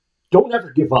Don't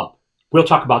ever give up. We'll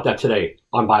talk about that today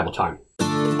on Bible Time.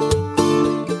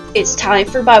 It's time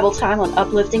for Bible Time on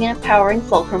Uplifting and Empowering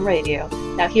Fulcrum Radio.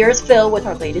 Now here's Phil with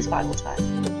our latest Bible Time.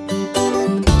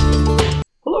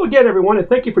 Hello again, everyone, and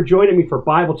thank you for joining me for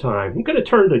Bible Time. I'm going to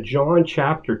turn to John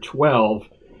chapter 12,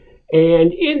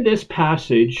 and in this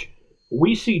passage,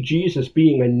 we see Jesus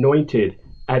being anointed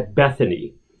at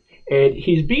Bethany. And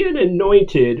he's being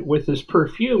anointed with this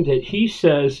perfume that he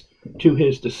says to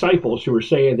his disciples who are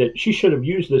saying that she should have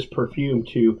used this perfume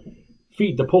to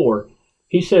feed the poor.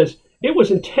 He says, it was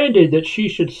intended that she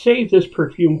should save this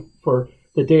perfume for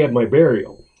the day of my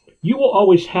burial. You will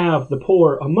always have the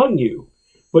poor among you,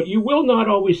 but you will not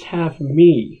always have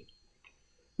me.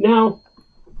 Now,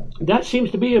 that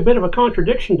seems to be a bit of a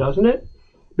contradiction, doesn't it?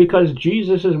 Because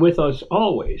Jesus is with us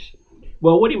always.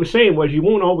 Well, what he was saying was you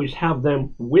won't always have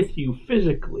them with you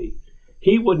physically.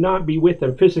 He would not be with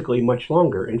them physically much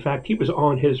longer. In fact, he was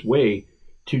on his way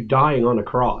to dying on a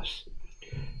cross.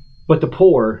 But the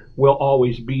poor will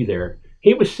always be there.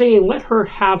 He was saying, let her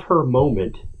have her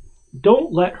moment.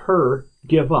 Don't let her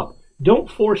give up. Don't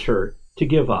force her to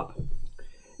give up.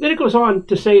 Then it goes on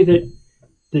to say that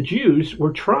the Jews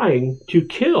were trying to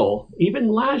kill even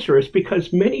Lazarus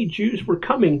because many Jews were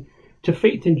coming to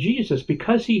faith in Jesus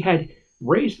because he had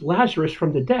raised Lazarus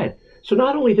from the dead. So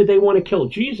not only did they want to kill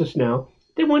Jesus now,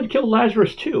 they wanted to kill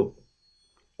Lazarus too.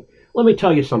 Let me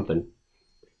tell you something.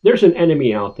 There's an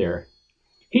enemy out there.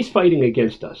 He's fighting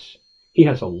against us. He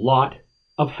has a lot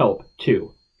of help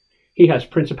too. He has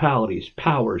principalities,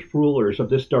 powers, rulers of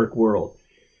this dark world.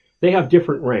 They have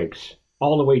different ranks,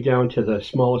 all the way down to the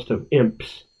smallest of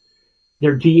imps.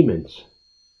 They're demons.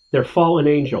 They're fallen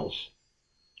angels.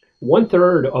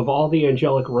 1/3 of all the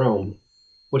angelic realm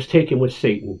was taken with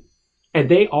Satan, and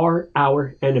they are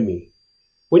our enemy.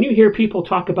 When you hear people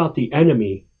talk about the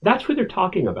enemy, that's who they're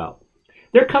talking about.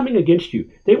 They're coming against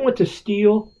you. They want to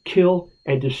steal, kill,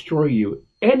 and destroy you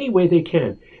any way they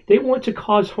can. They want to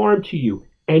cause harm to you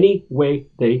any way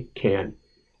they can.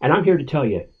 And I'm here to tell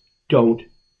you, don't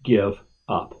give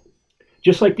up.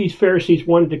 Just like these Pharisees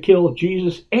wanted to kill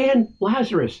Jesus and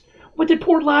Lazarus. What did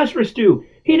poor Lazarus do?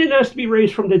 He didn't ask to be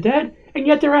raised from the dead, and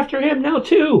yet they're after him now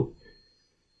too.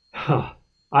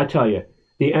 I tell you,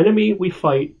 the enemy we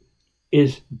fight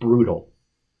is brutal.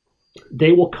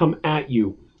 They will come at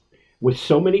you with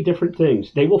so many different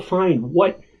things. They will find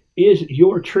what is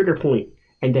your trigger point,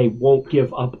 and they won't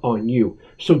give up on you.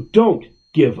 So don't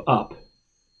give up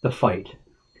the fight.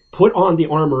 Put on the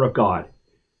armor of God.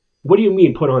 What do you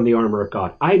mean put on the armor of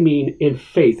God? I mean in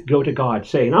faith, go to God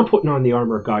saying, I'm putting on the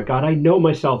armor of God. God, I know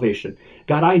my salvation.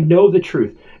 God, I know the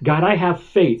truth. God, I have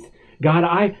faith. God,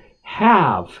 I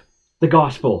have the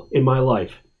gospel in my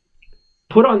life.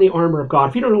 Put on the armor of God.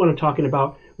 If you don't know what I'm talking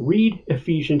about, read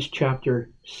Ephesians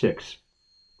chapter 6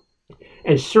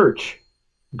 and search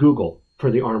Google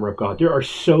for the armor of God. There are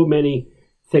so many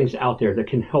things out there that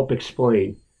can help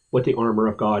explain what the armor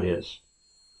of God is.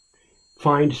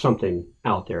 Find something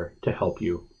out there to help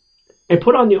you. And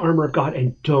put on the armor of God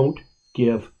and don't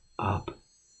give up.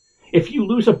 If you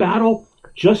lose a battle,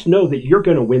 just know that you're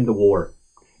going to win the war.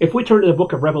 If we turn to the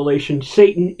book of Revelation,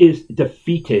 Satan is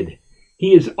defeated.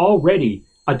 He is already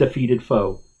a defeated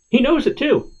foe. He knows it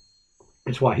too.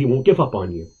 That's why he won't give up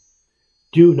on you.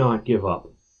 Do not give up.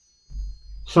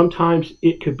 Sometimes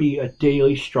it could be a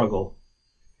daily struggle,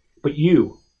 but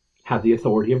you have the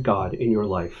authority of God in your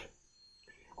life.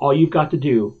 All you've got to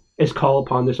do is call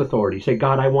upon this authority. Say,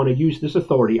 God, I want to use this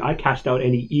authority. I cast out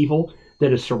any evil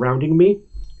that is surrounding me.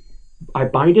 I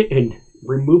bind it and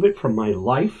remove it from my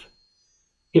life.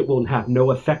 It will have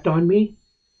no effect on me.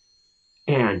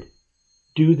 And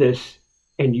do this,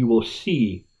 and you will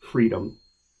see freedom.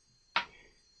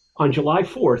 On July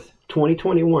 4th,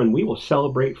 2021, we will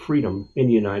celebrate freedom in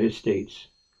the United States.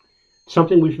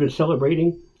 Something we've been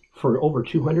celebrating for over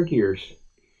 200 years.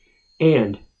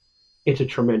 And it's a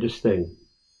tremendous thing.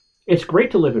 It's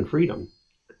great to live in freedom.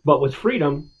 But with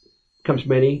freedom comes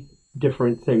many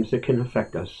different things that can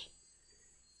affect us.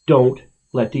 Don't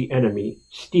let the enemy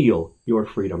steal your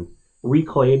freedom.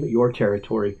 Reclaim your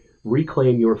territory.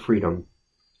 Reclaim your freedom.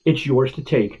 It's yours to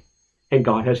take, and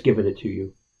God has given it to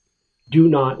you. Do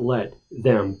not let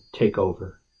them take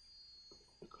over.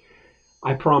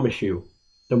 I promise you,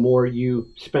 the more time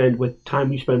you spend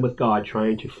with God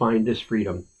trying to find this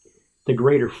freedom, the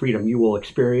greater freedom you will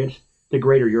experience, the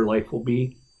greater your life will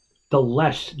be, the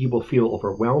less you will feel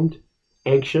overwhelmed,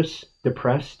 anxious,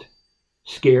 depressed,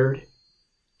 scared.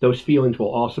 Those feelings will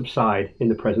all subside in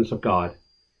the presence of God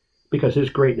because His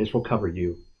greatness will cover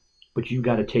you. But you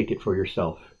got to take it for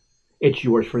yourself. It's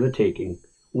yours for the taking.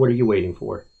 What are you waiting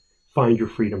for? Find your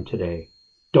freedom today.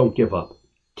 Don't give up.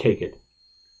 Take it.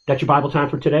 That's your Bible time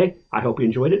for today. I hope you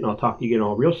enjoyed it, and I'll talk to you again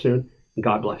all real soon.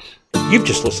 God bless. You've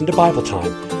just listened to Bible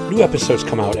Time. New episodes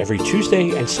come out every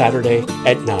Tuesday and Saturday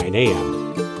at 9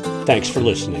 a.m. Thanks for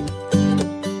listening.